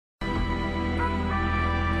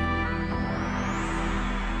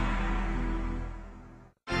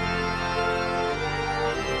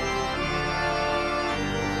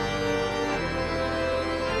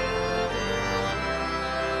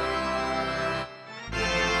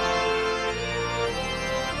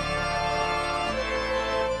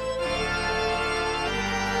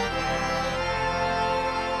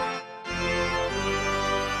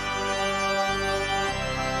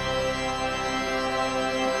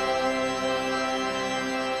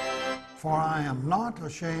For I am not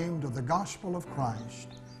ashamed of the gospel of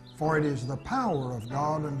Christ, for it is the power of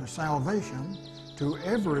God unto salvation to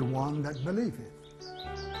everyone that believeth,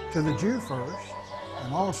 to the Jew first,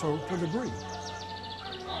 and also to the Greek.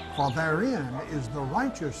 For therein is the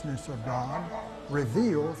righteousness of God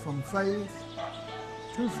revealed from faith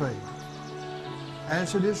to faith.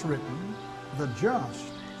 As it is written, the just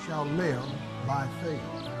shall live by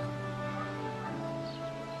faith.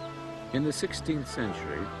 In the 16th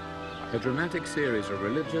century, a dramatic series of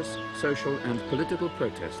religious, social, and political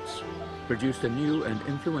protests produced a new and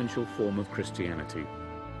influential form of Christianity.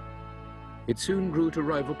 It soon grew to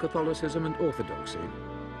rival Catholicism and Orthodoxy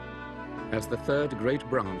as the third great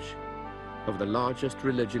branch of the largest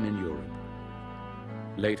religion in Europe.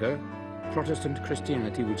 Later, Protestant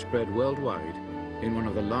Christianity would spread worldwide in one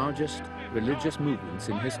of the largest religious movements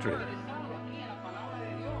in history.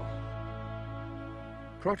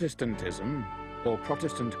 Protestantism, or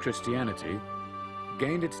Protestant Christianity,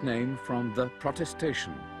 gained its name from the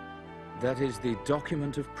Protestation, that is the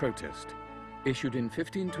document of protest, issued in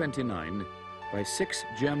 1529 by 6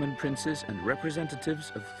 German princes and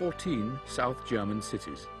representatives of 14 South German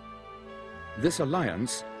cities. This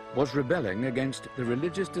alliance was rebelling against the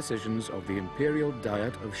religious decisions of the Imperial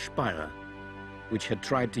Diet of Speyer, which had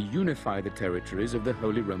tried to unify the territories of the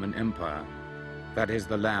Holy Roman Empire, that is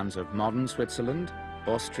the lands of modern Switzerland,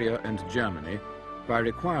 Austria and Germany, by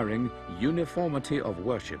requiring uniformity of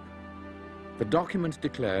worship. The document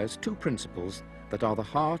declares 2 principles that are the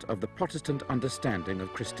heart of the Protestant understanding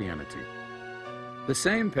of Christianity. The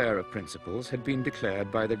same pair of principles had been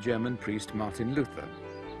declared by the German priest Martin Luther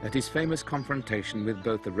at his famous confrontation with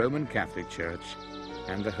both the Roman Catholic Church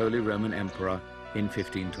and the Holy Roman Emperor in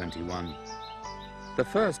 1521. The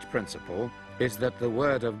first principle is that the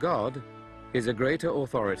Word of God is a greater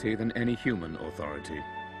authority than any human authority.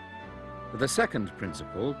 The second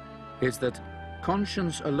principle is that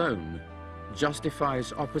conscience alone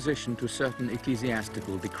justifies opposition to certain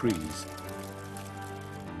ecclesiastical decrees.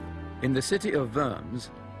 In the city of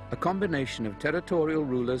Worms, a combination of territorial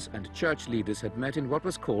rulers and church leaders had met in what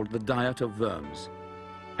was called the Diet of Worms,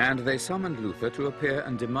 and they summoned Luther to appear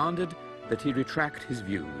and demanded that he retract his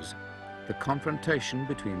views. The confrontation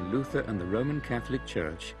between Luther and the Roman Catholic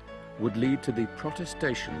Church would lead to the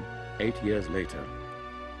Protestation 8 years later.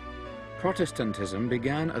 Protestantism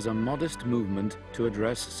began as a modest movement to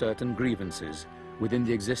address certain grievances within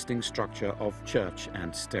the existing structure of church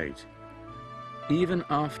and state. Even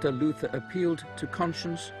after Luther appealed to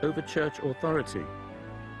conscience over church authority,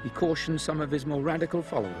 he cautioned some of his more radical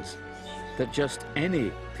followers that just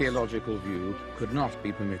any theological view could not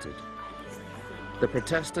be permitted. The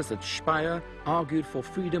protesters at Speyer argued for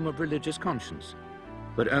freedom of religious conscience,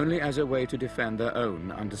 but only as a way to defend their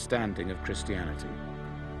own understanding of Christianity.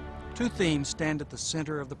 2 themes stand at the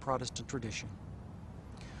center of the Protestant tradition.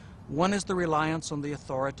 One is the reliance on the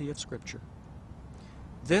authority of Scripture.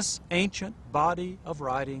 This ancient body of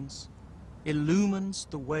writings illumines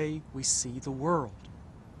the way we see the world.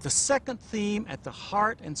 The second theme at the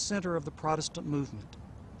heart and center of the Protestant movement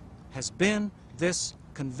has been this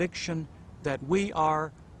conviction that we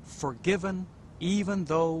are forgiven even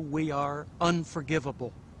though we are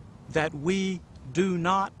unforgivable, that we do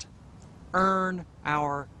not earn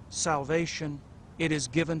our salvation. It is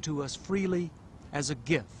given to us freely as a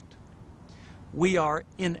gift. We are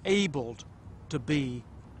enabled to be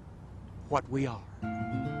what we are.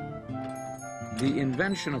 The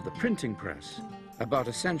invention of the printing press, about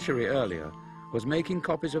a century earlier, was making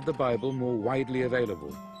copies of the Bible more widely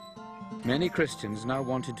available. Many Christians now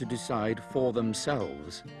wanted to decide for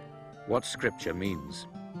themselves what Scripture means.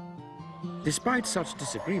 Despite such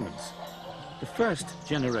disagreements, the first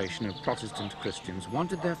generation of Protestant Christians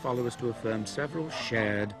wanted their followers to affirm several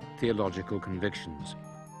shared theological convictions.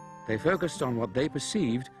 They focused on what they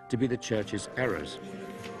perceived to be the Church's errors.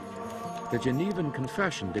 The Genevan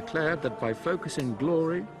Confession declared that by focusing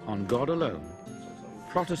glory on God alone,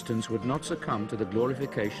 Protestants would not succumb to the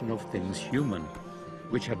glorification of things human,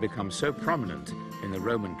 which had become so prominent in the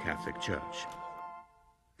Roman Catholic Church.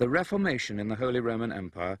 The Reformation in the Holy Roman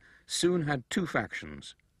Empire soon had 2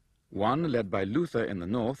 factions, one led by Luther in the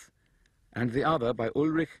north, and the other by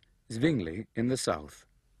Ulrich Zwingli in the south.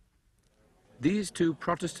 These 2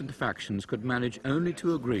 Protestant factions could manage only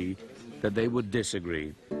to agree that they would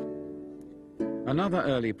disagree. Another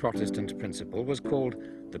early Protestant principle was called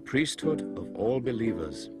the priesthood of all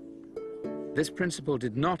believers. This principle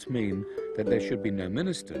did not mean that there should be no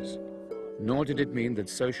ministers, nor did it mean that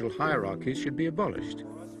social hierarchies should be abolished.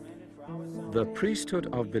 The priesthood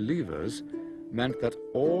of believers meant that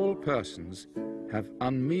all persons have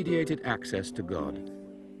unmediated access to God,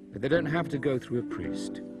 that they don't have to go through a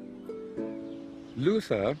priest.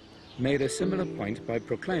 Luther made a similar point by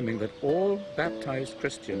proclaiming that all baptized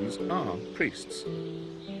Christians are priests.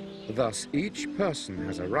 Thus, each person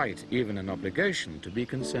has a right, even an obligation, to be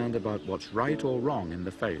concerned about what's right or wrong in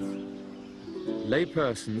the faith. Lay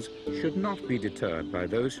persons should not be deterred by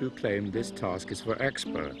those who claim this task is for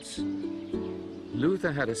experts.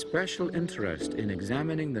 Luther had a special interest in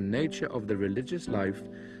examining the nature of the religious life,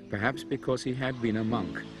 perhaps because he had been a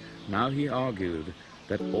monk. Now he argued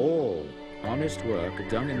that all honest work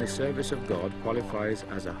done in the service of God qualifies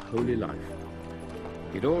as a holy life.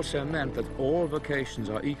 It also meant that all vocations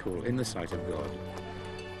are equal in the sight of God.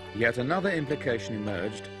 Yet another implication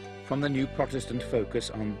emerged from the new Protestant focus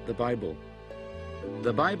on the Bible.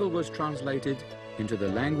 The Bible was translated into the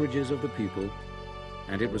languages of the people,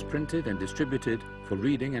 and it was printed and distributed for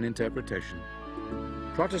reading and interpretation.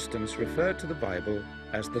 Protestants referred to the Bible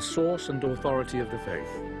as the source and authority of the faith,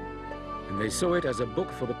 and they saw it as a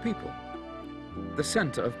book for the people, the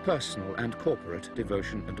center of personal and corporate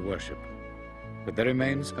devotion and worship. But there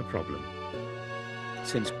remains a problem.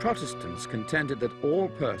 Since Protestants contended that all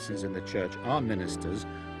persons in the church are ministers,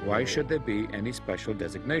 why should there be any special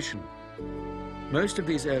designation? Most of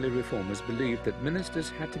these early reformers believed that ministers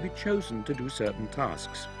had to be chosen to do certain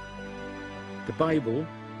tasks. The Bible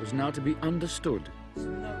was now to be understood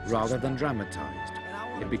rather than dramatized.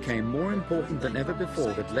 It became more important than ever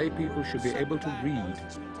before that lay people should be able to read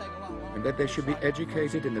and that they should be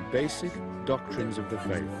educated in the basic doctrines of the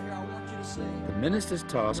faith. The minister's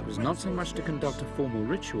task was not so much to conduct a formal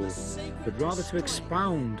ritual, but rather to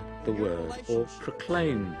expound the word or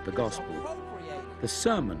proclaim the gospel. The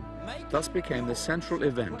sermon thus became the central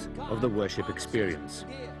event of the worship experience.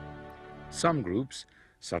 Some groups,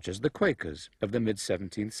 such as the Quakers of the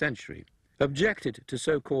mid-17th century, objected to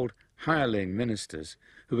so-called hireling ministers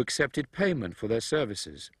who accepted payment for their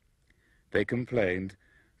services. They complained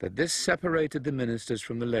that this separated the ministers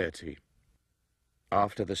from the laity.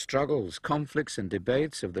 After the struggles, conflicts, and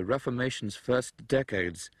debates of the Reformation's first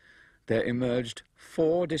decades, there emerged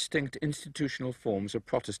four distinct institutional forms of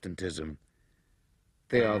Protestantism.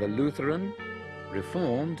 They are the Lutheran,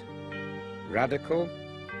 Reformed, Radical,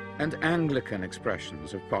 and Anglican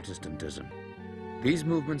expressions of Protestantism. These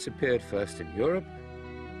movements appeared first in Europe,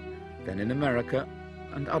 then in America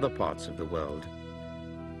and other parts of the world.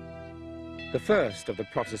 The first of the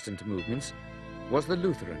Protestant movements was the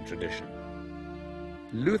Lutheran tradition.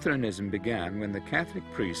 Lutheranism began when the Catholic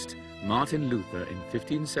priest Martin Luther in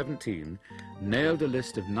 1517 nailed a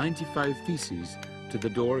list of 95 theses to the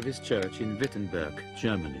door of his church in Wittenberg,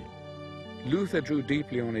 Germany. Luther drew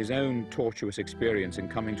deeply on his own tortuous experience in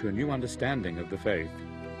coming to a new understanding of the faith.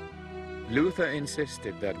 Luther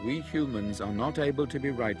insisted that we humans are not able to be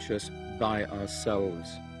righteous by ourselves,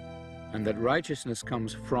 and that righteousness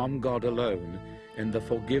comes from God alone in the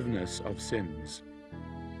forgiveness of sins.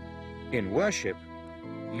 In worship,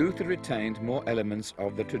 Luther retained more elements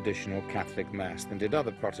of the traditional Catholic Mass than did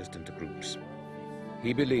other Protestant groups.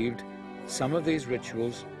 He believed some of these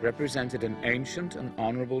rituals represented an ancient and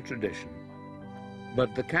honorable tradition.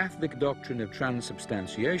 But the Catholic doctrine of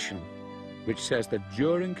transubstantiation, which says that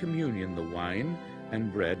during communion the wine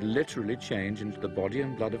and bread literally change into the body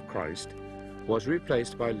and blood of Christ, was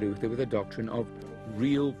replaced by Luther with a doctrine of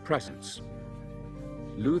real presence.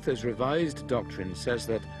 Luther's revised doctrine says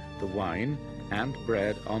that the wine and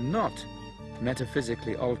bread are not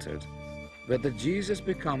metaphysically altered, but that Jesus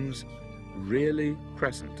becomes really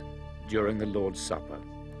present during the Lord's Supper.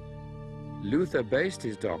 Luther based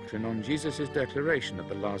his doctrine on Jesus' declaration at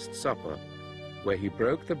the Last Supper, where he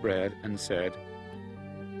broke the bread and said,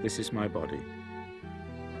 "This is my body."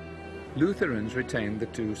 Lutherans retained the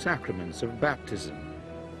two sacraments of baptism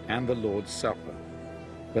and the Lord's Supper,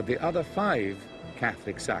 but the other 5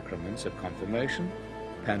 Catholic sacraments of confirmation,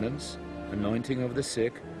 penance, anointing of the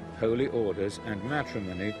sick, holy orders, and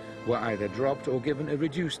matrimony were either dropped or given a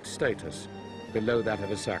reduced status below that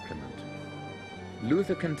of a sacrament.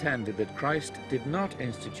 Luther contended that Christ did not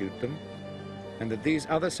institute them, and that these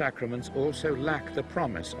other sacraments also lack the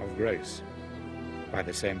promise of grace. By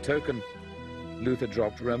the same token, Luther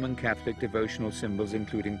dropped Roman Catholic devotional symbols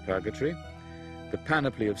including purgatory, the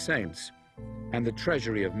panoply of saints, and the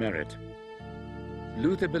treasury of merit.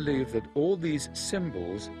 Luther believed that all these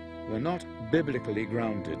symbols were not biblically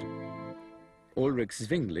grounded. Ulrich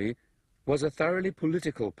Zwingli was a thoroughly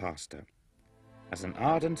political pastor. As an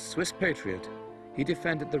ardent Swiss patriot, he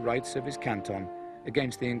defended the rights of his canton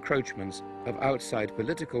against the encroachments of outside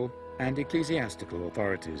political and ecclesiastical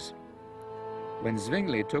authorities. When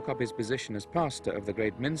Zwingli took up his position as pastor of the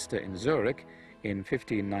Great Minster in Zurich in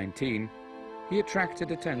 1519, he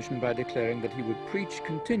attracted attention by declaring that he would preach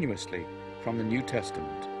continuously from the New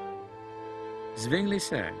Testament. Zwingli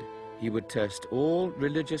said he would test all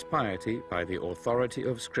religious piety by the authority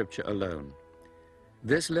of Scripture alone.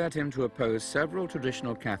 This led him to oppose several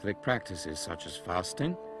traditional Catholic practices such as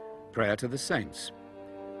fasting, prayer to the saints,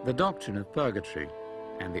 the doctrine of purgatory,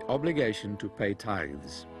 and the obligation to pay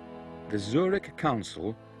tithes. The Zurich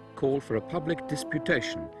Council called for a public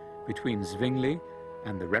disputation between Zwingli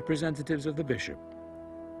and the representatives of the bishop.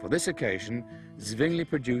 For this occasion, Zwingli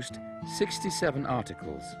produced 67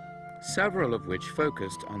 articles, several of which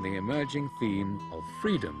focused on the emerging theme of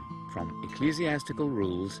freedom from ecclesiastical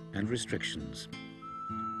rules and restrictions.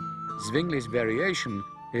 Zwingli's variation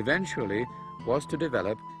eventually was to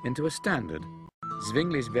develop into a standard.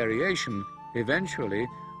 Zwingli's variation eventually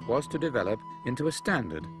was to develop into a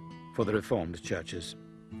standard for the Reformed churches.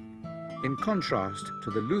 In contrast to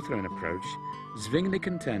the Lutheran approach, Zwingli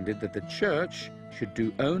contended that the Church should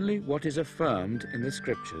do only what is affirmed in the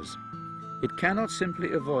Scriptures. It cannot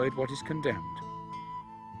simply avoid what is condemned.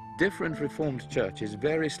 Different Reformed churches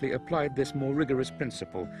variously applied this more rigorous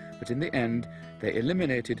principle, but in the end they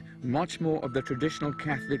eliminated much more of the traditional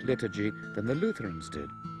Catholic liturgy than the Lutherans did.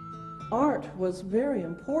 Art was very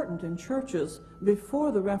important in churches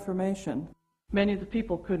before the Reformation. Many of the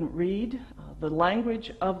people couldn't read. The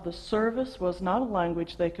language of the service was not a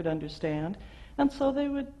language they could understand, and so they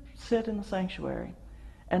would sit in the sanctuary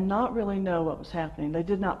and not really know what was happening. They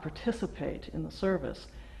did not participate in the service.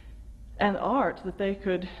 And art that they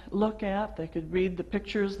could look at, they could read the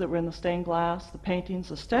pictures that were in the stained glass, the paintings,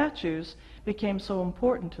 the statues, became so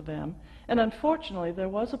important to them. And unfortunately, there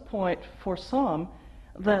was a point for some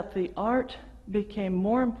that the art became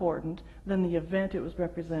more important than the event it was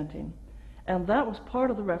representing. And that was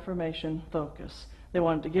part of the Reformation focus. They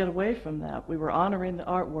wanted to get away from that. We were honoring the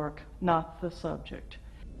artwork, not the subject.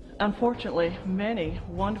 Unfortunately, many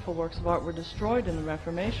wonderful works of art were destroyed in the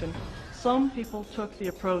Reformation. Some people took the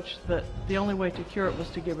approach that the only way to cure it was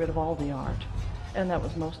to get rid of all the art, and that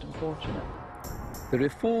was most unfortunate. The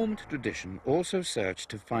Reformed tradition also searched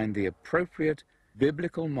to find the appropriate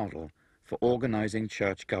biblical model for organizing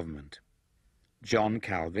church government. John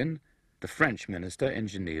Calvin, the French minister in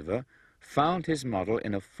Geneva, found his model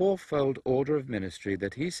in a fourfold order of ministry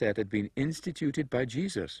that he said had been instituted by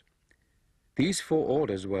Jesus. These four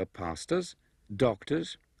orders were pastors,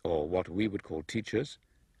 doctors, or what we would call teachers,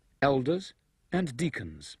 elders, and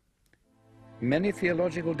deacons. Many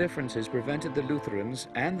theological differences prevented the Lutherans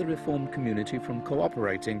and the Reformed community from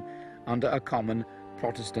cooperating under a common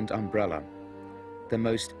Protestant umbrella. The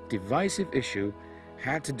most divisive issue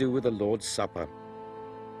had to do with the Lord's Supper.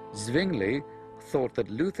 Zwingli thought that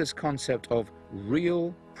Luther's concept of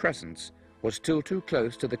real presence was still too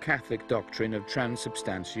close to the Catholic doctrine of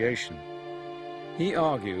transubstantiation. He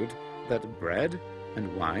argued that bread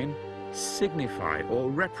and wine signify or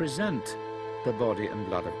represent the body and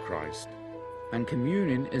blood of Christ, and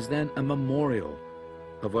communion is then a memorial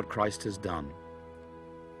of what Christ has done.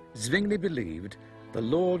 Zwingli believed the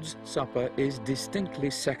Lord's Supper is distinctly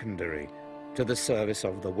secondary to the service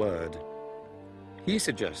of the Word. He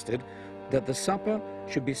suggested that the supper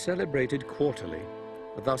should be celebrated quarterly,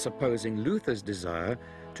 thus opposing Luther's desire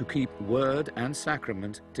to keep Word and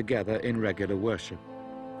Sacrament together in regular worship.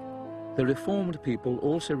 The Reformed people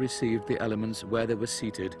also received the elements where they were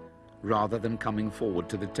seated, rather than coming forward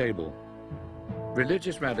to the table.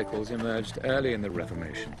 Religious radicals emerged early in the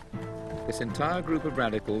Reformation. This entire group of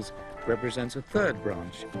radicals represents a third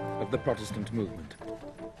branch of the Protestant movement.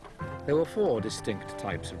 There were four distinct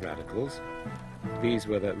types of radicals. These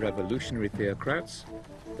were the revolutionary theocrats,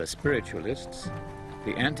 the spiritualists,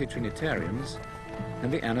 the anti-Trinitarians,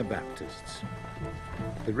 and the Anabaptists.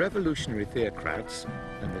 The revolutionary theocrats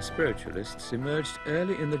and the spiritualists emerged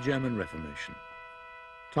early in the German Reformation.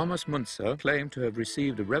 Thomas Müntzer claimed to have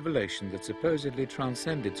received a revelation that supposedly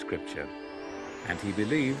transcended Scripture, and he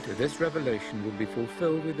believed this revelation would be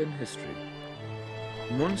fulfilled within history.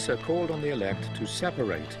 Müntzer called on the elect to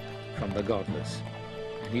separate from the godless,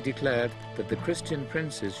 and he declared that the Christian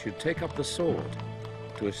princes should take up the sword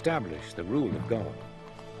to establish the rule of God.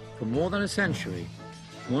 For more than a century,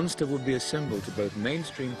 Müntzer would be a symbol to both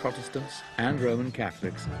mainstream Protestants and Roman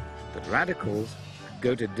Catholics that radicals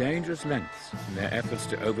go to dangerous lengths in their efforts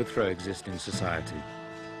to overthrow existing society.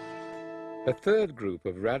 A third group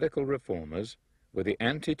of radical reformers were the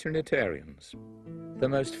anti-Trinitarians. The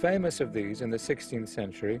most famous of these in the 16th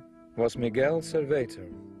century was Miguel Serveto,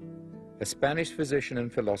 a Spanish physician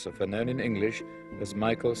and philosopher known in English as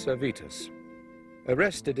Michael Servetus.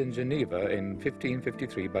 Arrested in Geneva in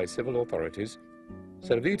 1553 by civil authorities,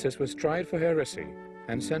 Servetus was tried for heresy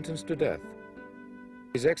and sentenced to death.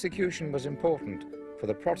 His execution was important for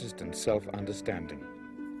the Protestant self-understanding.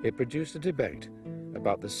 It produced a debate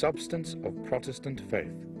about the substance of Protestant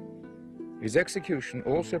faith. His execution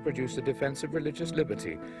also produced a defense of religious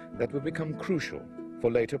liberty that would become crucial for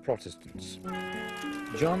later Protestants.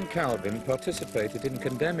 John Calvin participated in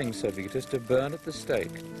condemning Servetus to burn at the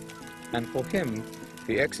stake, and for him,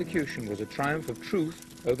 the execution was a triumph of truth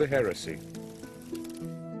over heresy.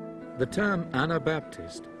 The term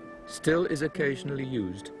Anabaptist still is occasionally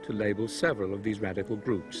used to label several of these radical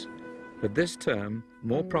groups, but this term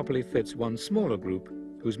more properly fits one smaller group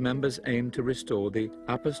whose members aim to restore the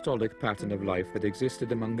apostolic pattern of life that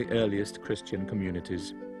existed among the earliest Christian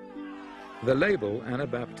communities. The label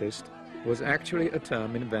Anabaptist was actually a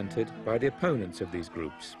term invented by the opponents of these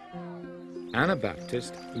groups.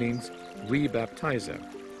 Anabaptist means rebaptizer,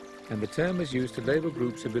 and the term is used to label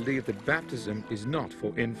groups who believe that baptism is not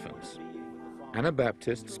for infants.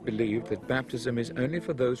 Anabaptists believe that baptism is only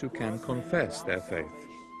for those who can confess their faith.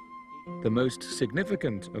 The most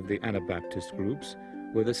significant of the Anabaptist groups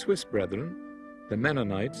were the Swiss Brethren, the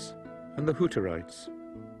Mennonites, and the Hutterites.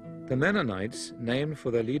 The Mennonites, named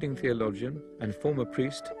for their leading theologian and former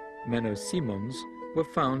priest Menno Simons, were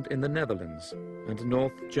found in the Netherlands and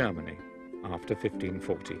North Germany after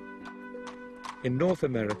 1540. In North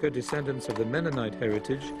America, descendants of the Mennonite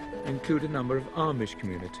heritage include a number of Amish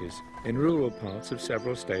communities in rural parts of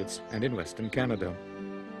several states and in Western Canada.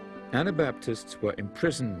 Anabaptists were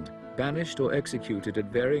imprisoned, banished or executed at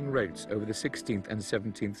varying rates over the 16th and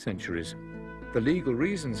 17th centuries. The legal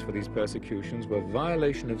reasons for these persecutions were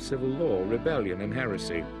violation of civil law, rebellion, and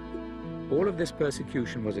heresy. All of this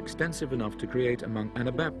persecution was extensive enough to create among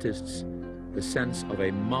Anabaptists the sense of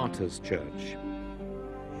a martyr's church.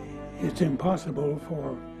 It's impossible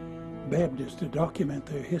for Baptists to document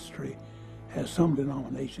their history as some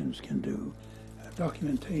denominations can do.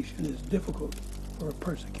 Documentation is difficult for a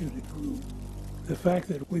persecuted group. The fact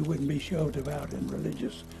that we wouldn't be shoved about in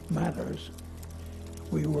religious matters,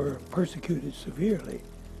 we were persecuted severely,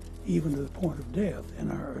 even to the point of death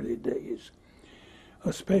in our early days,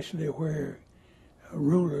 especially where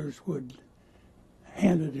rulers would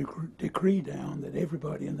hand a decree down that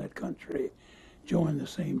everybody in that country join the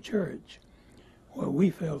same church. Well, we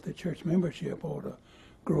felt that church membership ought to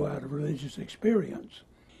grow out of religious experience.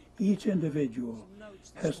 Each individual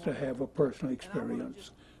has to have a personal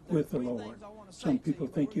experience with the Lord. Some people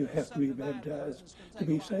think you have to be baptized to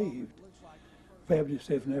be saved. Baptists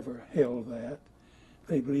have never held that.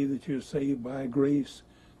 They believe that you're saved by grace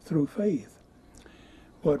through faith.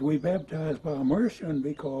 But we baptize by immersion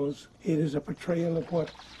because it is a portrayal of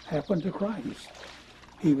what happened to Christ.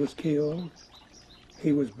 He was killed,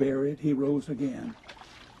 he was buried, he rose again.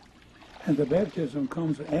 And the baptism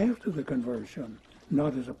comes after the conversion,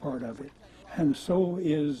 not as a part of it. And so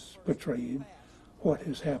is portrayed what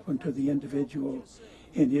has happened to the individual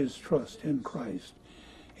in his trust in Christ.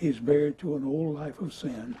 He's buried to an old life of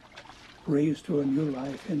sin, raised to a new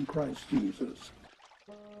life in Christ Jesus.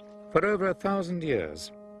 For over 1,000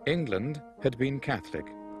 years, England had been Catholic.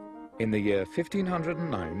 In the year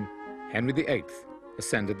 1509, Henry VIII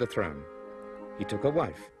ascended the throne. He took a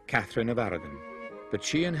wife, Catherine of Aragon, but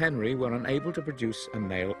she and Henry were unable to produce a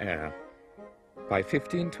male heir. By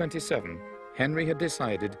 1527, Henry had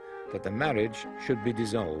decided that the marriage should be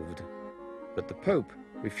dissolved, but the Pope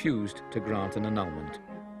refused to grant an annulment.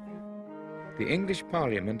 The English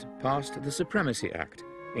Parliament passed the Supremacy Act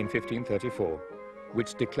in 1534,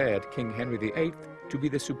 which declared King Henry VIII to be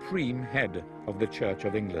the supreme head of the Church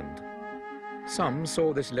of England. Some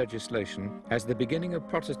saw this legislation as the beginning of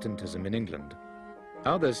Protestantism in England.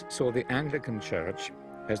 Others saw the Anglican Church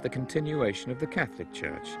as the continuation of the Catholic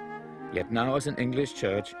Church, yet now as an English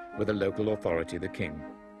church with a local authority, the king.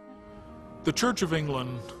 The Church of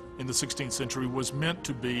England in the 16th century was meant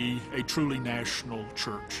to be a truly national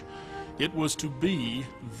church. It was to be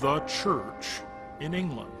the church in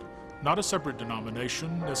England, not a separate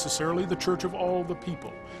denomination, necessarily the church of all the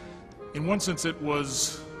people. In one sense, it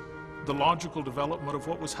was the logical development of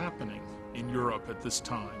what was happening in Europe at this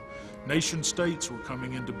time. Nation states were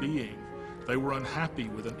coming into being. They were unhappy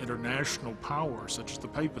with an international power such as the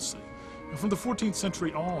papacy. And from the 14th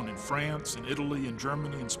century on, in France, in Italy, in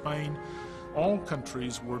Germany, and Spain, all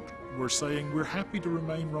countries were saying, we're happy to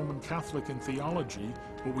remain Roman Catholic in theology,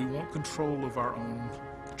 but we want control of our own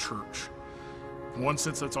church. In one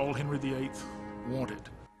sense, that's all Henry VIII wanted.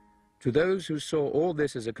 To those who saw all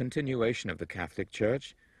this as a continuation of the Catholic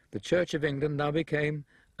Church, the Church of England now became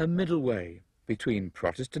a middle way between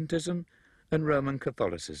Protestantism and Roman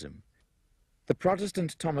Catholicism. The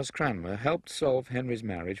Protestant Thomas Cranmer helped solve Henry's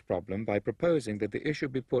marriage problem by proposing that the issue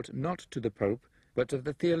be put not to the Pope, but to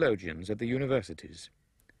the theologians at the universities.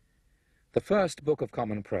 The first Book of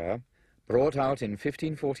Common Prayer, brought out in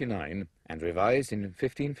 1549 and revised in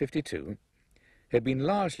 1552, had been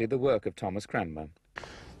largely the work of Thomas Cranmer.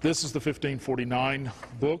 This is the 1549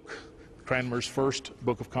 book, Cranmer's first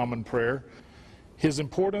Book of Common Prayer. His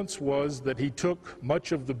importance was that he took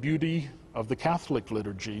much of the beauty of the Catholic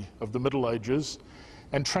liturgy of the Middle Ages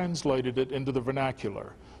and translated it into the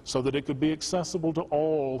vernacular so that it could be accessible to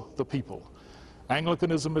all the people.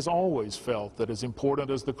 Anglicanism has always felt that as important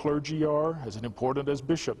as the clergy are, as important as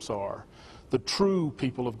bishops are, the true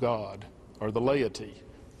people of God are the laity,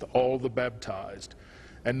 all the baptized.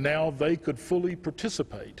 And now they could fully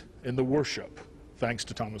participate in the worship, thanks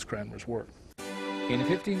to Thomas Cranmer's work. In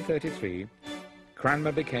 1533,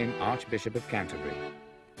 Cranmer became Archbishop of Canterbury.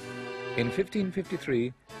 In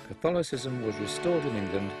 1553, Catholicism was restored in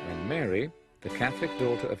England when Mary, the Catholic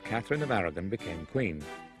daughter of Catherine of Aragon, became Queen.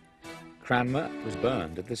 Cranmer was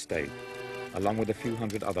burned at the stake, along with a few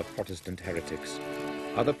hundred other Protestant heretics.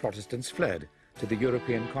 Other Protestants fled to the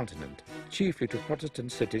European continent, chiefly to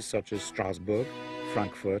Protestant cities such as Strasbourg,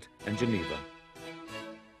 Frankfurt, and Geneva.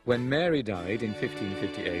 When Mary died in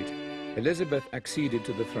 1558, Elizabeth acceded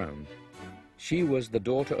to the throne. She was the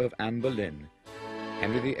daughter of Anne Boleyn,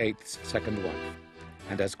 Henry VIII's second wife,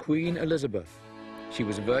 and as Queen Elizabeth, she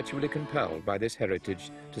was virtually compelled by this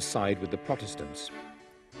heritage to side with the Protestants.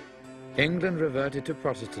 England reverted to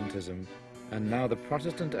Protestantism, and now the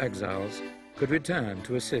Protestant exiles could return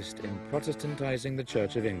to assist in Protestantizing the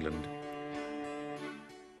Church of England.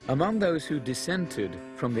 Among those who dissented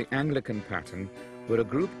from the Anglican pattern were a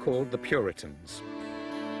group called the Puritans.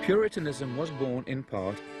 Puritanism was born in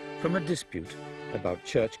part from a dispute about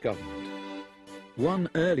church government. One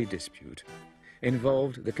early dispute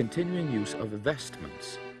involved the continuing use of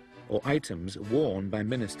vestments, or items worn by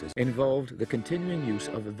ministers, in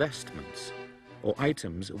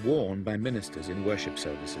worship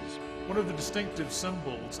services. One of the distinctive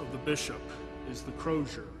symbols of the bishop is the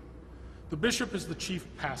crozier. The bishop is the chief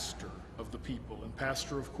pastor of the people, and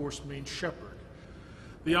pastor, of course, means shepherd.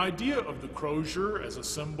 The idea of the crozier as a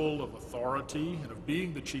symbol of authority and of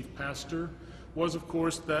being the chief pastor was, of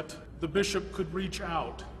course, that the bishop could reach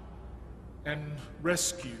out and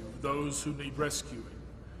rescue those who need rescuing.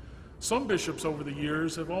 Some bishops over the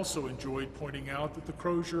years have also enjoyed pointing out that the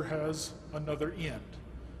crozier has another end,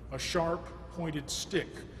 a sharp, pointed stick,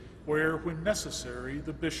 where, when necessary,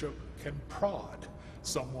 the bishop can prod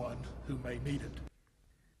someone who may need it.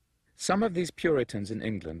 Some of these Puritans in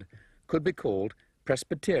England could be called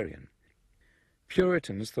Presbyterian.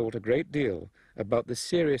 Puritans thought a great deal about the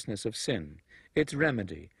seriousness of sin, its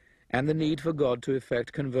remedy, and the need for God to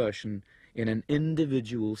effect conversion in an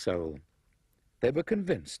individual soul. They were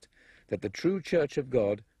convinced that the true Church of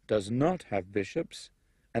God does not have bishops,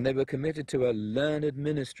 and they were committed to a learned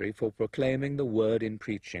ministry for proclaiming the word in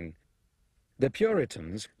preaching. The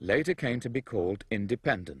Puritans later came to be called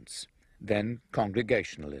Independents, then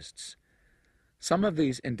Congregationalists. Some of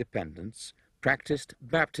these Independents practiced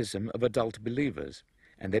baptism of adult believers,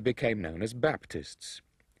 and they became known as Baptists.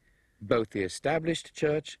 Both the established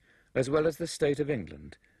church as well as the state of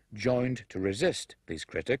England joined to resist these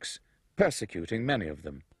critics, persecuting many of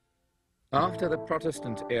them. After the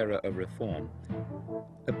Protestant era of reform,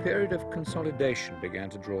 a period of consolidation began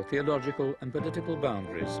to draw theological and political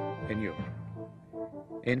boundaries in Europe.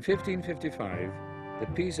 In 1555, the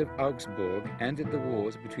Peace of Augsburg ended the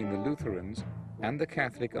wars between the Lutherans and the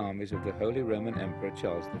Catholic armies of the Holy Roman Emperor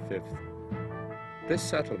Charles V. This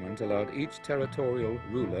settlement allowed each territorial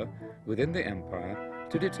ruler within the empire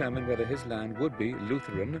to determine whether his land would be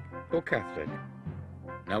Lutheran or Catholic.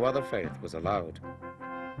 No other faith was allowed.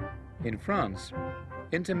 In France,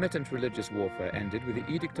 intermittent religious warfare ended with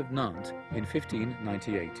the Edict of Nantes in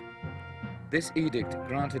 1598. This edict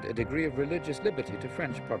granted a degree of religious liberty to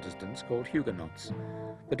French Protestants called Huguenots,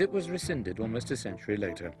 but it was rescinded almost a century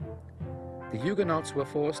later. The Huguenots were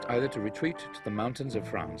forced either to retreat to the mountains of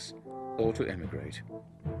France or to emigrate.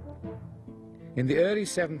 In the early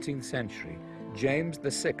 17th century, James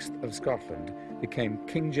VI of Scotland became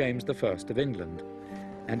King James I of England,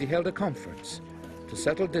 and he held a conference to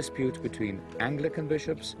settle disputes between Anglican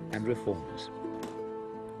bishops and reformers.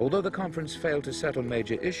 Although the conference failed to settle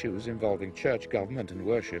major issues involving church government and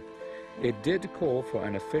worship, it did call for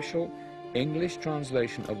an official English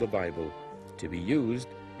translation of the Bible to be used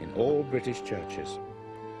in all British churches.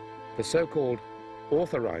 The so-called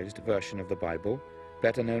authorized version of the Bible,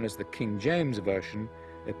 better known as the King James Version,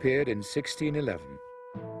 appeared in 1611.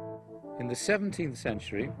 In the 17th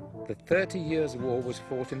century, the 30 Years' War was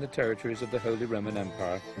fought in the territories of the Holy Roman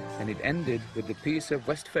Empire, and it ended with the Peace of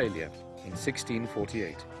Westphalia in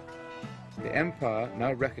 1648. The empire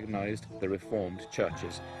now recognized the Reformed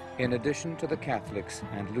churches, in addition to the Catholics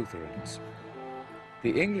and Lutherans.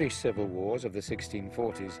 The English civil wars of the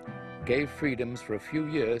 1640s gave freedoms for a few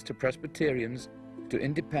years to Presbyterians, to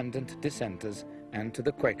independent dissenters, and to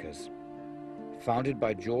the Quakers. Founded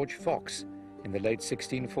by George Fox in the late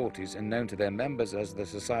 1640s and known to their members as the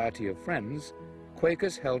Society of Friends,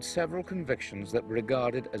 Quakers held several convictions that were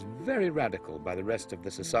regarded as very radical by the rest of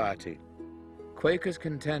the society. Quakers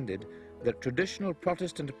contended that traditional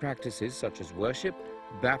Protestant practices such as worship,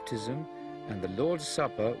 baptism, and the Lord's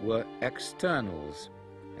Supper were externals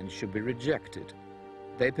and should be rejected.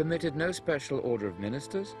 They permitted no special order of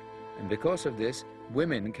ministers, and because of this,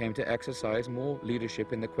 women came to exercise more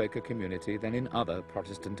leadership in the Quaker community than in other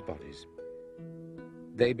Protestant bodies.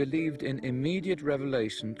 They believed in immediate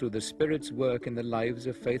revelation through the Spirit's work in the lives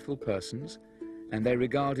of faithful persons, and they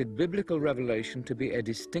regarded biblical revelation to be a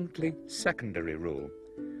distinctly secondary rule.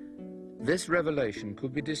 This revelation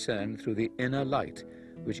could be discerned through the inner light,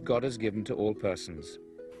 which God has given to all persons.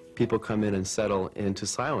 People come in and settle into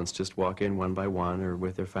silence, just walk in one by one or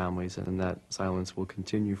with their families, and that silence will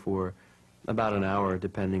continue for about an hour,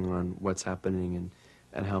 depending on what's happening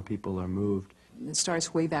and how people are moved. It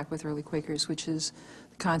starts way back with early Quakers, which is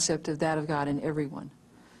the concept of that of God in everyone.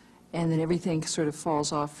 And then everything sort of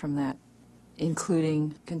falls off from that,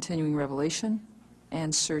 including continuing revelation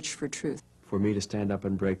and search for truth. For me to stand up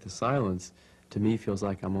and break the silence, to me feels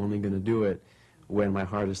like I'm only going to do it when my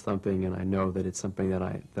heart is thumping and I know that it's something that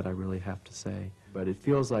I really have to say. But it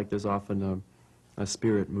feels like there's often a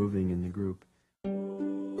spirit moving in the group.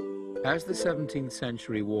 As the 17th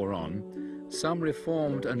century wore on, some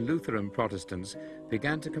Reformed and Lutheran Protestants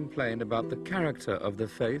began to complain about the character of the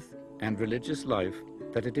faith and religious life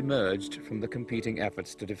that had emerged from the competing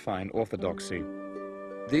efforts to define orthodoxy.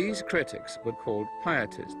 These critics were called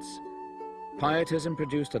pietists. Pietism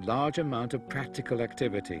produced a large amount of practical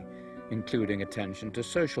activity, including attention to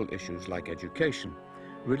social issues like education,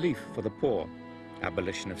 relief for the poor,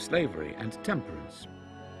 abolition of slavery, and temperance.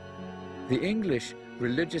 The English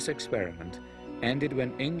religious experiment ended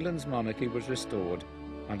when England's monarchy was restored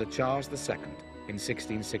under Charles II in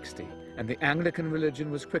 1660, and the Anglican religion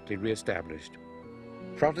was quickly re-established.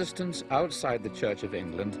 Protestants outside the Church of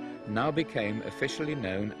England now became officially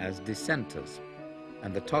known as dissenters,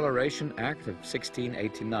 and the Toleration Act of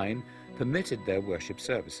 1689 permitted their worship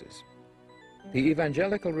services. The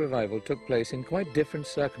evangelical revival took place in quite different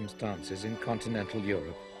circumstances in continental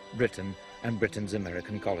Europe, Britain, and Britain's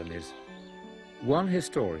American colonies. One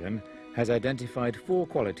historian has identified 4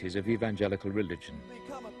 qualities of evangelical religion.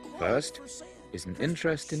 First is an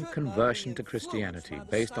interest in conversion to Christianity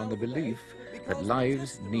based on the belief that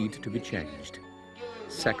lives need to be changed.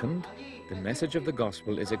 Second, the message of the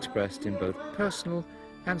gospel is expressed in both personal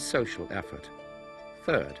and social effort.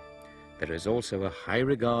 Third, there is also a high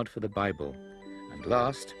regard for the Bible. And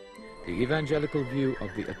last, the evangelical view of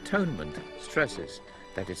the atonement stresses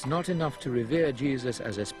that it's not enough to revere Jesus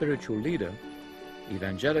as a spiritual leader.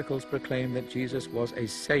 Evangelicals proclaim that Jesus was a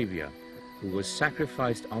savior who was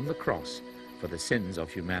sacrificed on the cross for the sins of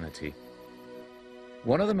humanity.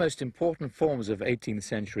 One of the most important forms of 18th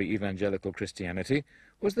century evangelical Christianity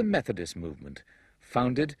was the Methodist movement,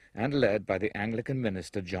 founded and led by the Anglican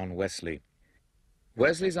minister John Wesley.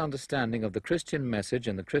 Wesley's understanding of the Christian message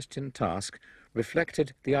and the Christian task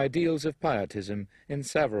reflected the ideals of pietism in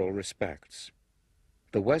several respects.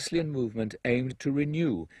 The Wesleyan movement aimed to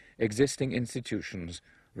renew existing institutions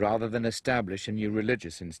rather than establish a new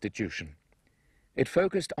religious institution. It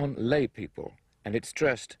focused on lay people, and it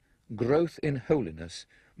stressed growth in holiness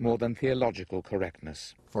more than theological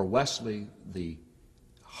correctness. For Wesley, the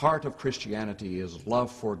heart of Christianity is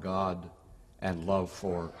love for God and love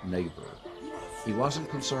for neighbor. He wasn't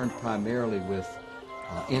concerned primarily with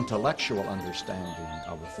intellectual understanding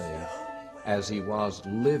of the faith as he was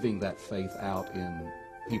living that faith out in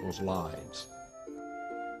people's lives.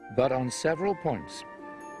 But on several points,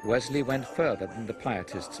 Wesley went further than the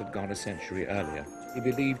pietists had gone a century earlier. He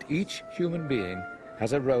believed each human being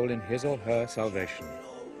has a role in his or her salvation.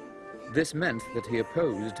 This meant that he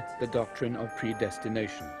opposed the doctrine of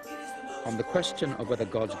predestination. On the question of whether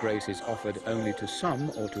God's grace is offered only to some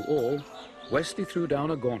or to all, Wesley threw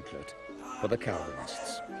down a gauntlet for the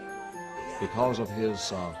Calvinists. Because of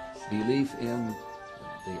his belief in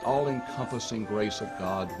the all-encompassing grace of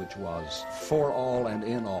God, which was for all and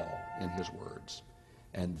in all, in his words.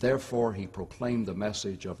 And therefore he proclaimed the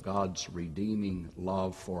message of God's redeeming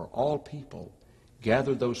love for all people,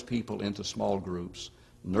 gathered those people into small groups,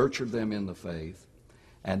 nurtured them in the faith,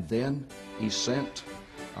 and then he sent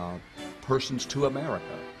persons to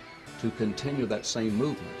America to continue that same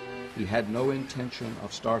movement. He had no intention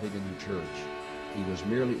of starting a new church. He was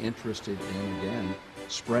merely interested in, again,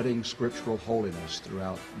 spreading scriptural holiness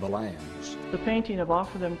throughout the lands. The painting of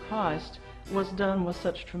Offer Them Christ was done with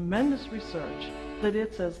such tremendous research that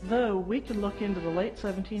it's as though we could look into the late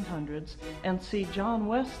 1700s and see John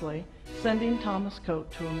Wesley sending Thomas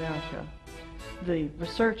Coke to America. The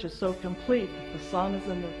research is so complete that the sun is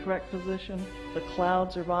in the correct position, the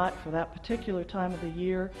clouds are right for that particular time of the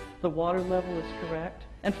year, the water level is correct,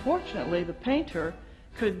 and fortunately the painter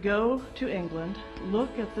could go to England,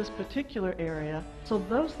 look at this particular area, so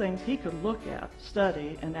those things he could look at,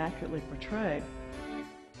 study, and accurately portray.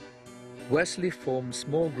 Wesley formed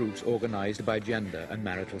small groups organized by gender and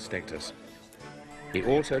marital status. He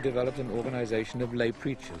also developed an organization of lay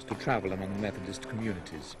preachers to travel among Methodist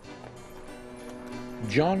communities.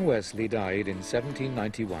 John Wesley died in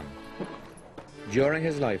 1791. During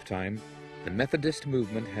his lifetime, the Methodist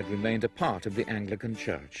movement had remained a part of the Anglican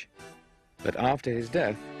Church. But after his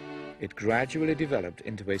death, it gradually developed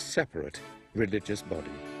into a separate religious body.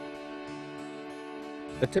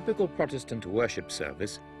 A typical Protestant worship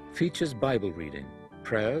service features Bible reading,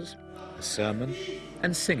 prayers, a sermon,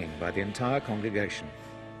 and singing by the entire congregation.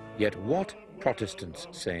 Yet what Protestants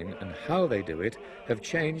sing and how they do it have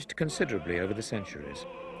changed considerably over the centuries.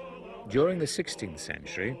 During the 16th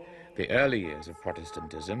century, the early years of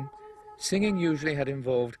Protestantism, singing usually had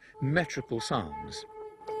involved metrical psalms.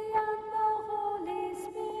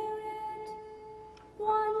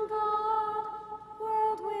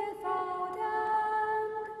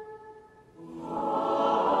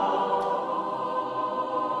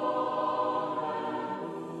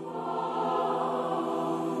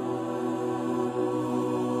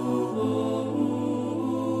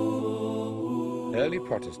 Early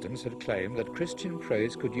Protestants had claimed that Christian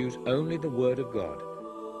praise could use only the Word of God,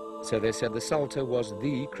 so they said the Psalter was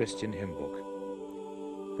the Christian hymn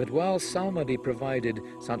book. But while psalmody provided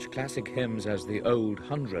such classic hymns as the Old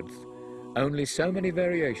Hundredth, only so many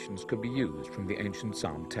variations could be used from the ancient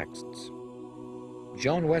psalm texts.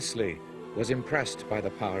 John Wesley was impressed by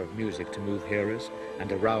the power of music to move hearers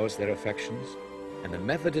and arouse their affections, and the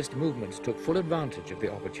Methodist movement took full advantage of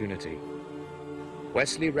the opportunity.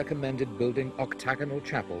 Wesley recommended building octagonal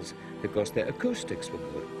chapels because their acoustics were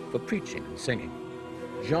good for preaching and singing.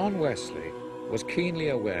 John Wesley was keenly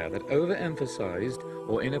aware that overemphasized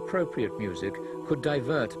or inappropriate music could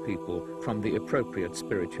divert people from the appropriate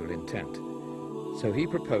spiritual intent. So he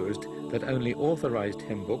proposed that only authorized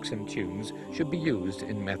hymn books and tunes should be used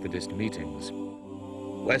in Methodist meetings.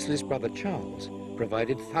 Wesley's brother Charles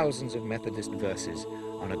provided thousands of Methodist verses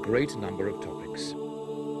on a great number of topics.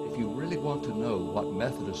 If you really want to know what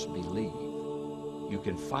Methodists believe, you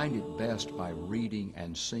can find it best by reading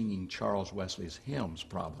and singing Charles Wesley's hymns,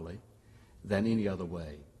 probably, than any other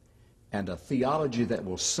way. And a theology that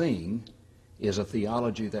will sing is a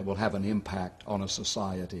theology that will have an impact on a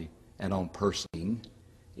society and on persons.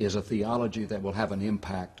 Is a theology that will have an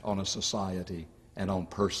impact on a society and on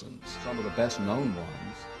persons. Some of the best known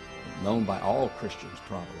ones, known by all Christians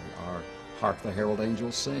probably, are Hark the Herald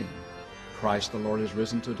Angels Sing, Christ the Lord is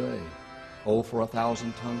risen today, Oh, for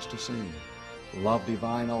 1,000 tongues to sing, Love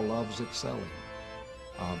divine, all loves excelling.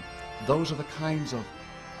 Those are the kinds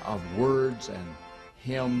of words and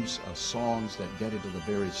hymns, songs that get into the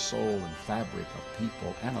very soul and fabric of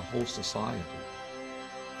people and a whole society.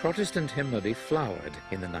 Protestant hymnody flowered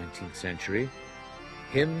in the 19th century.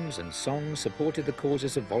 Hymns and songs supported the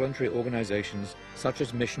causes of voluntary organizations such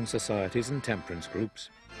as mission societies and temperance groups.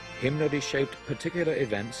 Hymnody shaped particular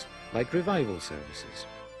events like revival services.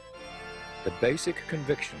 The basic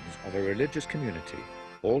convictions of a religious community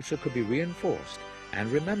also could be reinforced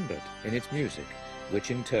and remembered in its music, which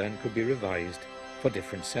in turn could be revised for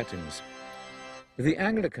different settings. The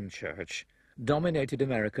Anglican Church dominated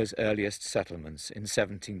America's earliest settlements in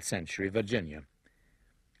 17th century Virginia.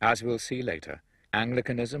 As we'll see later,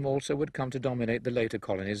 Anglicanism also would come to dominate the later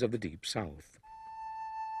colonies of the Deep South.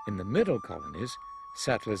 In the middle colonies,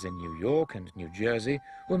 settlers in New York and New Jersey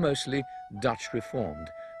were mostly Dutch Reformed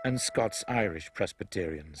and Scots-Irish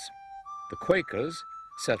Presbyterians. The Quakers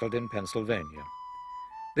settled in Pennsylvania.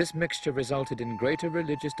 This mixture resulted in greater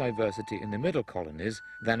religious diversity in the middle colonies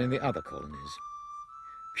than in the other colonies.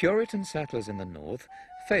 Puritan settlers in the north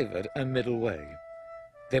favored a middle way.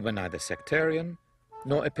 They were neither sectarian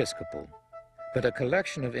nor Episcopal, but a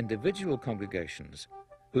collection of individual congregations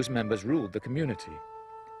whose members ruled the community.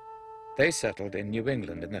 They settled in New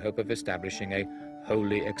England in the hope of establishing a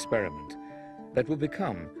holy experiment that would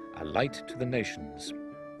become a light to the nations.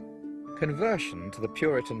 Conversion to the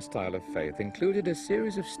Puritan style of faith included a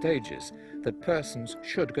series of stages that persons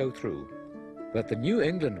should go through, but the New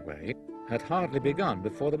England way had hardly begun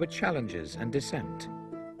before there were challenges and dissent.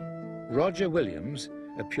 Roger Williams,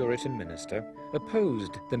 a Puritan minister,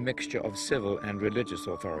 opposed the mixture of civil and religious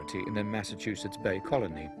authority in the Massachusetts Bay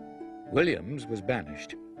Colony. Williams was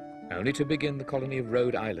banished, only to begin the colony of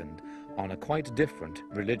Rhode Island on a quite different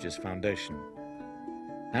religious foundation.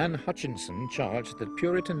 Anne Hutchinson charged that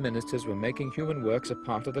Puritan ministers were making human works a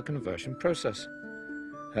part of the conversion process.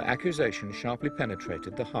 Her accusation sharply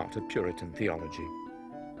penetrated the heart of Puritan theology.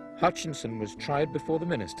 Hutchinson was tried before the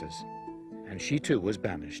ministers, and she too was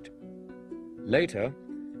banished. Later,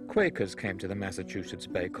 Quakers came to the Massachusetts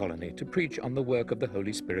Bay Colony to preach on the work of the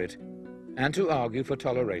Holy Spirit and to argue for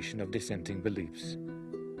toleration of dissenting beliefs.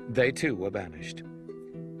 They too were banished.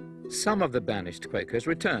 Some of the banished Quakers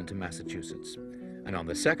returned to Massachusetts, and on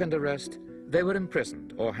the second arrest, they were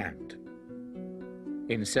imprisoned or hanged.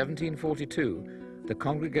 In 1742, the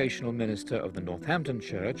congregational minister of the Northampton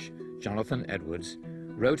Church, Jonathan Edwards,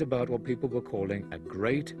 wrote about what people were calling a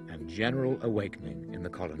great and general awakening in the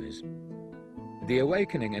colonies. The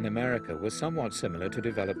awakening in America was somewhat similar to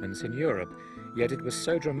developments in Europe, yet it was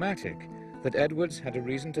so dramatic that Edwards had a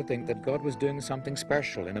reason to think that God was doing something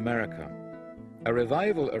special in America. A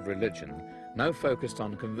revival of religion now focused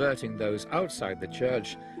on converting those outside the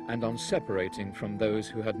church and on separating from those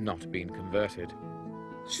who had not been converted.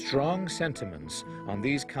 Strong sentiments on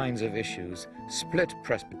these kinds of issues split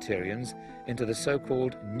Presbyterians into the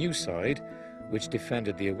so-called New Side, which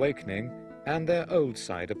defended the awakening, and their Old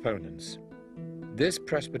Side opponents. This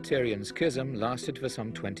Presbyterian schism lasted for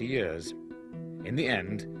some 20 years. In the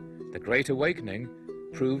end, the Great Awakening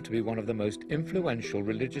proved to be one of the most influential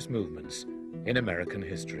religious movements in American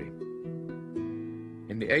history.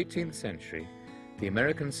 In the 18th century, the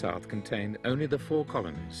American South contained only the 4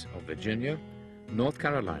 colonies of Virginia, North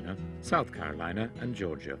Carolina, South Carolina, and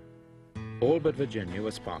Georgia. All but Virginia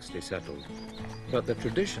was sparsely settled. But the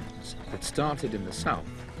traditions that started in the South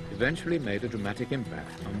eventually made a dramatic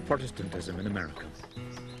impact on Protestantism in America.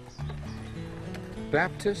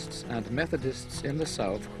 Baptists and Methodists in the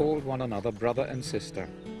South called one another brother and sister,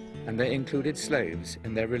 and they included slaves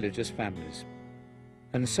in their religious families.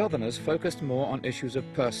 And Southerners focused more on issues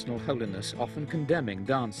of personal holiness, often condemning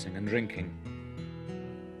dancing and drinking.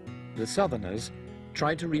 The Southerners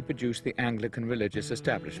tried to reproduce the Anglican religious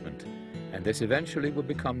establishment, and this eventually would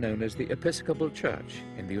become known as the Episcopal Church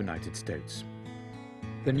in the United States.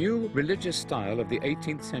 The new religious style of the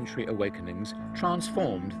 18th century awakenings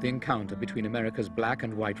transformed the encounter between America's black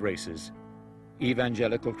and white races.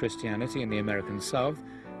 Evangelical Christianity in the American South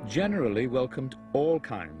generally welcomed all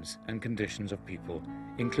kinds and conditions of people,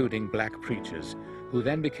 including black preachers, who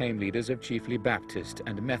then became leaders of chiefly Baptist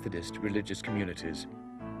and Methodist religious communities.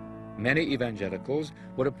 Many evangelicals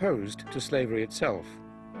were opposed to slavery itself,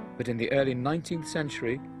 but in the early 19th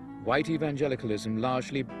century, white evangelicalism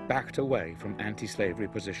largely backed away from anti-slavery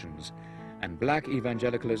positions, and black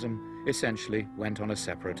evangelicalism essentially went on a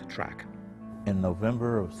separate track. In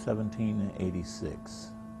November of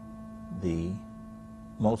 1786, the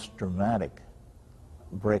most dramatic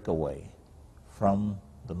breakaway from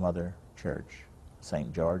the mother church,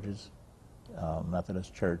 St. George's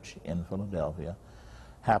Methodist Church in Philadelphia,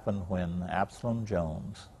 happened when Absalom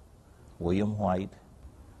Jones, William White,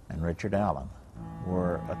 and Richard Allen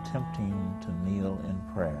were attempting to kneel in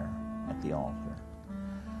prayer at the altar.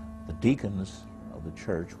 The deacons of the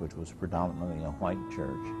church, which was predominantly a white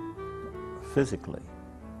church, physically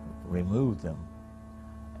removed them,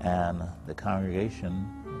 and the congregation,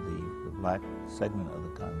 the black segment of the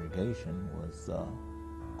congregation, was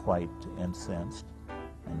quite incensed,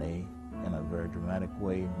 and they, in a very dramatic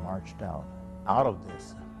way, marched out. Out of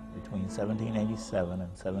this, between 1787 and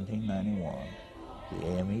 1791, the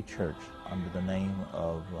AME Church, under the name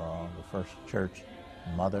of the first church,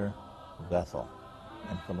 Mother Bethel,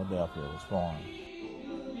 in Philadelphia, was formed.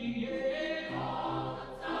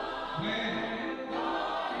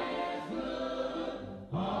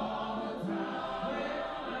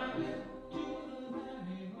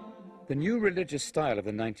 The new religious style of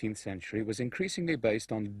the 19th century was increasingly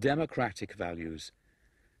based on democratic values,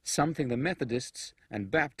 something the Methodists and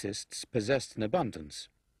Baptists possessed in abundance.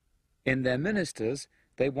 In their ministers,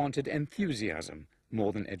 they wanted enthusiasm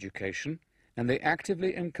more than education, and they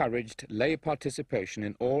actively encouraged lay participation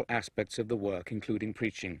in all aspects of the work, including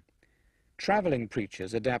preaching. Traveling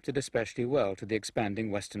preachers adapted especially well to the expanding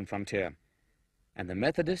Western frontier, and the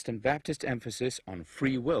Methodist and Baptist emphasis on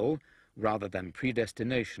free will rather than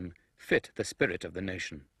predestination fit the spirit of the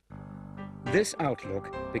nation. This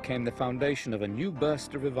outlook became the foundation of a new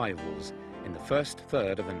burst of revivals in the first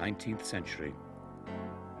third of the 19th century.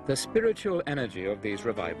 The spiritual energy of these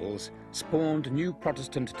revivals spawned new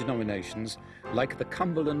Protestant denominations like the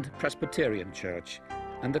Cumberland Presbyterian Church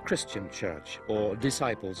and the Christian Church, or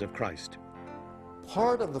disciples of Christ.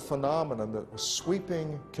 Part of the phenomenon that was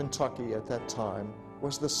sweeping Kentucky at that time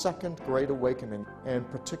was the Second Great Awakening, and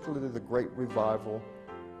particularly the Great Revival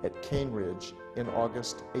at Cane Ridge in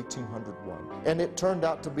August 1801. And it turned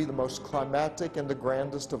out to be the most climactic and the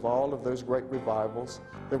grandest of all of those great revivals.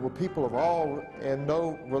 There were people of all and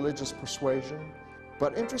no religious persuasion.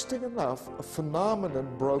 But interesting enough, a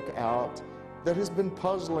phenomenon broke out that has been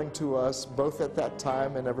puzzling to us both at that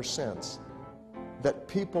time and ever since. That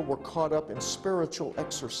people were caught up in spiritual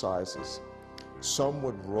exercises. Some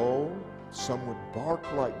would roll, some would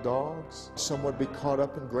bark like dogs, some would be caught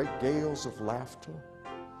up in great gales of laughter.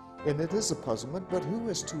 And it is a puzzlement, but who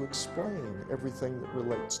is to explain everything that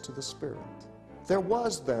relates to the Spirit? There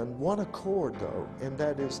was then one accord, though, and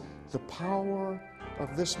that is the power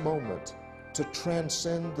of this moment to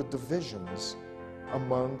transcend the divisions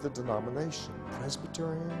among the denomination.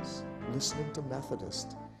 Presbyterians listening to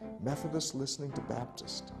Methodists, Methodists listening to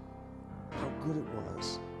Baptists. How good it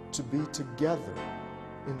was to be together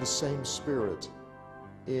in the same spirit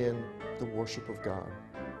in the worship of God.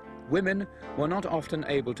 Women were not often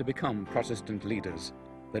able to become Protestant leaders,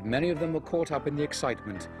 but many of them were caught up in the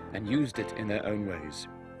excitement and used it in their own ways.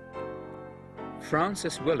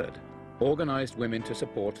 Frances Willard organized women to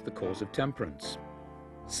support the cause of temperance.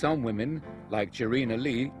 Some women, like Jerena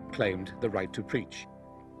Lee, claimed the right to preach.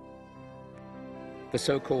 The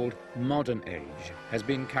so-called modern age has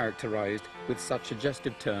been characterized with such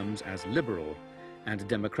suggestive terms as liberal and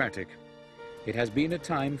democratic. It has been a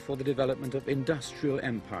time for the development of industrial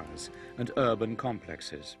empires and urban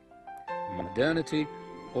complexes. Modernity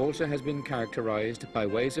also has been characterized by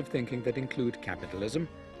ways of thinking that include capitalism,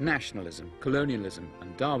 nationalism, colonialism,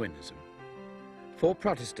 and Darwinism. For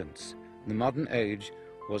Protestants, the modern age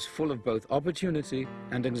was full of both opportunity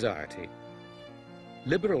and anxiety.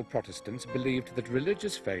 Liberal Protestants believed that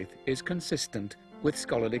religious faith is consistent with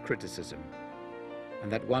scholarly criticism,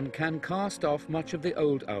 and that one can cast off much of the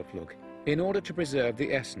old outlook in order to preserve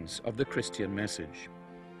the essence of the Christian message.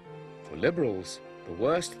 For liberals, the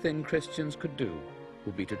worst thing Christians could do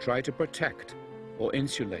would be to try to protect or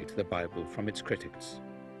insulate the Bible from its critics.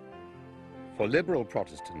 For liberal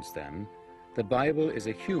Protestants, then, the Bible is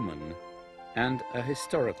a human and a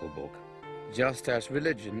historical book, just as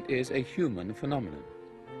religion is a human phenomenon.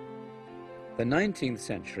 The 19th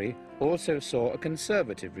century also saw a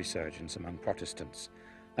conservative resurgence among Protestants,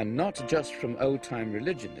 and not just from old-time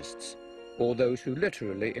religionists, or those who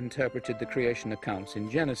literally interpreted the creation accounts in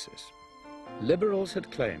Genesis. Liberals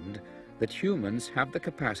had claimed that humans have the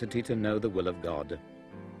capacity to know the will of God.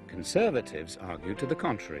 Conservatives argued to the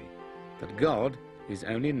contrary, that God is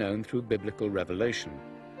only known through biblical revelation.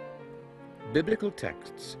 Biblical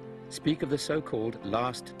texts speak of the so-called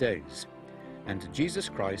last days, and Jesus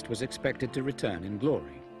Christ was expected to return in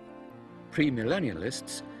glory.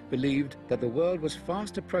 Premillennialists believed that the world was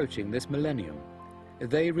fast approaching this millennium.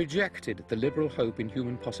 They rejected the liberal hope in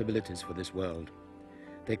human possibilities for this world.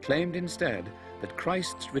 They claimed instead that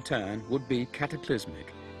Christ's return would be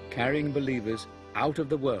cataclysmic, carrying believers out of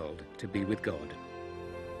the world to be with God.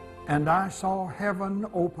 And I saw heaven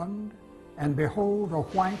opened, and behold, a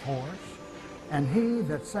white horse, and he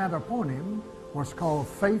that sat upon him was called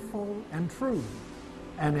Faithful and True,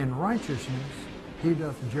 and in righteousness he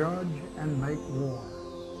doth judge and make war.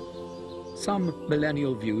 Some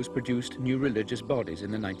millennial views produced new religious bodies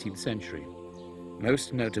in the 19th century.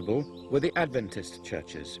 Most notable were the Adventist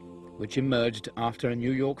churches, which emerged after a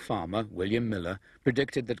New York farmer, William Miller,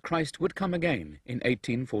 predicted that Christ would come again in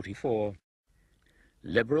 1844.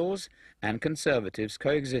 Liberals and conservatives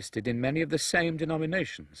coexisted in many of the same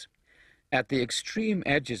denominations. At the extreme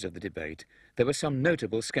edges of the debate, there were some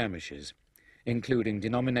notable skirmishes, including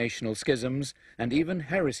denominational schisms and even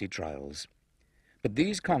heresy trials. But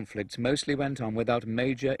these conflicts mostly went on without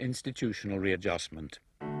major institutional readjustment.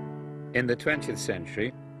 In the 20th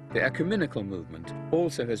century, the ecumenical movement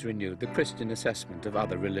also has renewed the Christian assessment of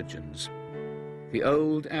other religions. The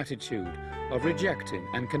old attitude of rejecting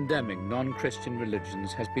and condemning non-Christian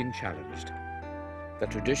religions has been challenged. The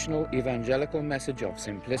traditional evangelical message of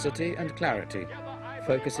simplicity and clarity,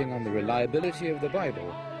 focusing on the reliability of the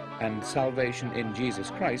Bible and salvation in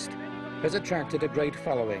Jesus Christ, has attracted a great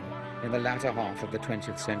following in the latter half of the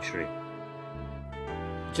 20th century.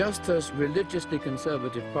 Just as religiously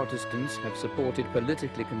conservative Protestants have supported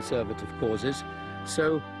politically conservative causes,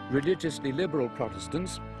 so religiously liberal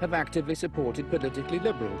Protestants have actively supported politically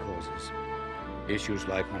liberal causes. Issues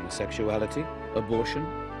like homosexuality, abortion,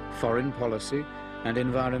 foreign policy, and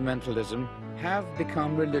environmentalism have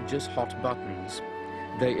become religious hot buttons,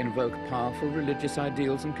 They invoke powerful religious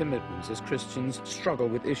ideals and commitments as Christians struggle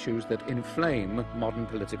with issues that inflame modern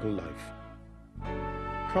political life.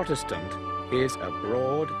 Protestant is a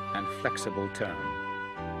broad and flexible term.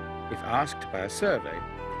 If asked by a survey,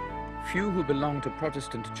 few who belong to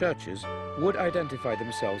Protestant churches would identify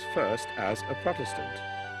themselves first as a Protestant.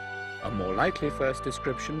 A more likely first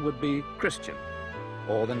description would be Christian,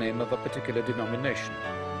 or the name of a particular denomination,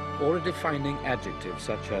 or a defining adjective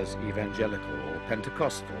such as evangelical or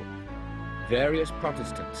Pentecostal. Various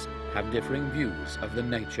Protestants have differing views of the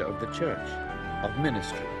nature of the church, of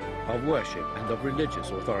ministry, of worship, and of religious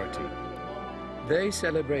authority. They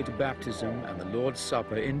celebrate baptism and the Lord's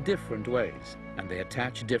Supper in different ways, and they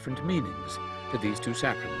attach different meanings to these two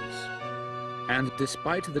sacraments. And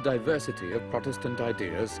despite the diversity of Protestant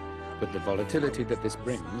ideas, with the volatility that this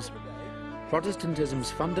brings,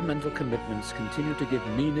 Protestantism's fundamental commitments continue to give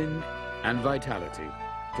meaning and vitality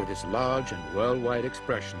to this large and worldwide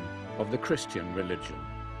expression of the Christian religion.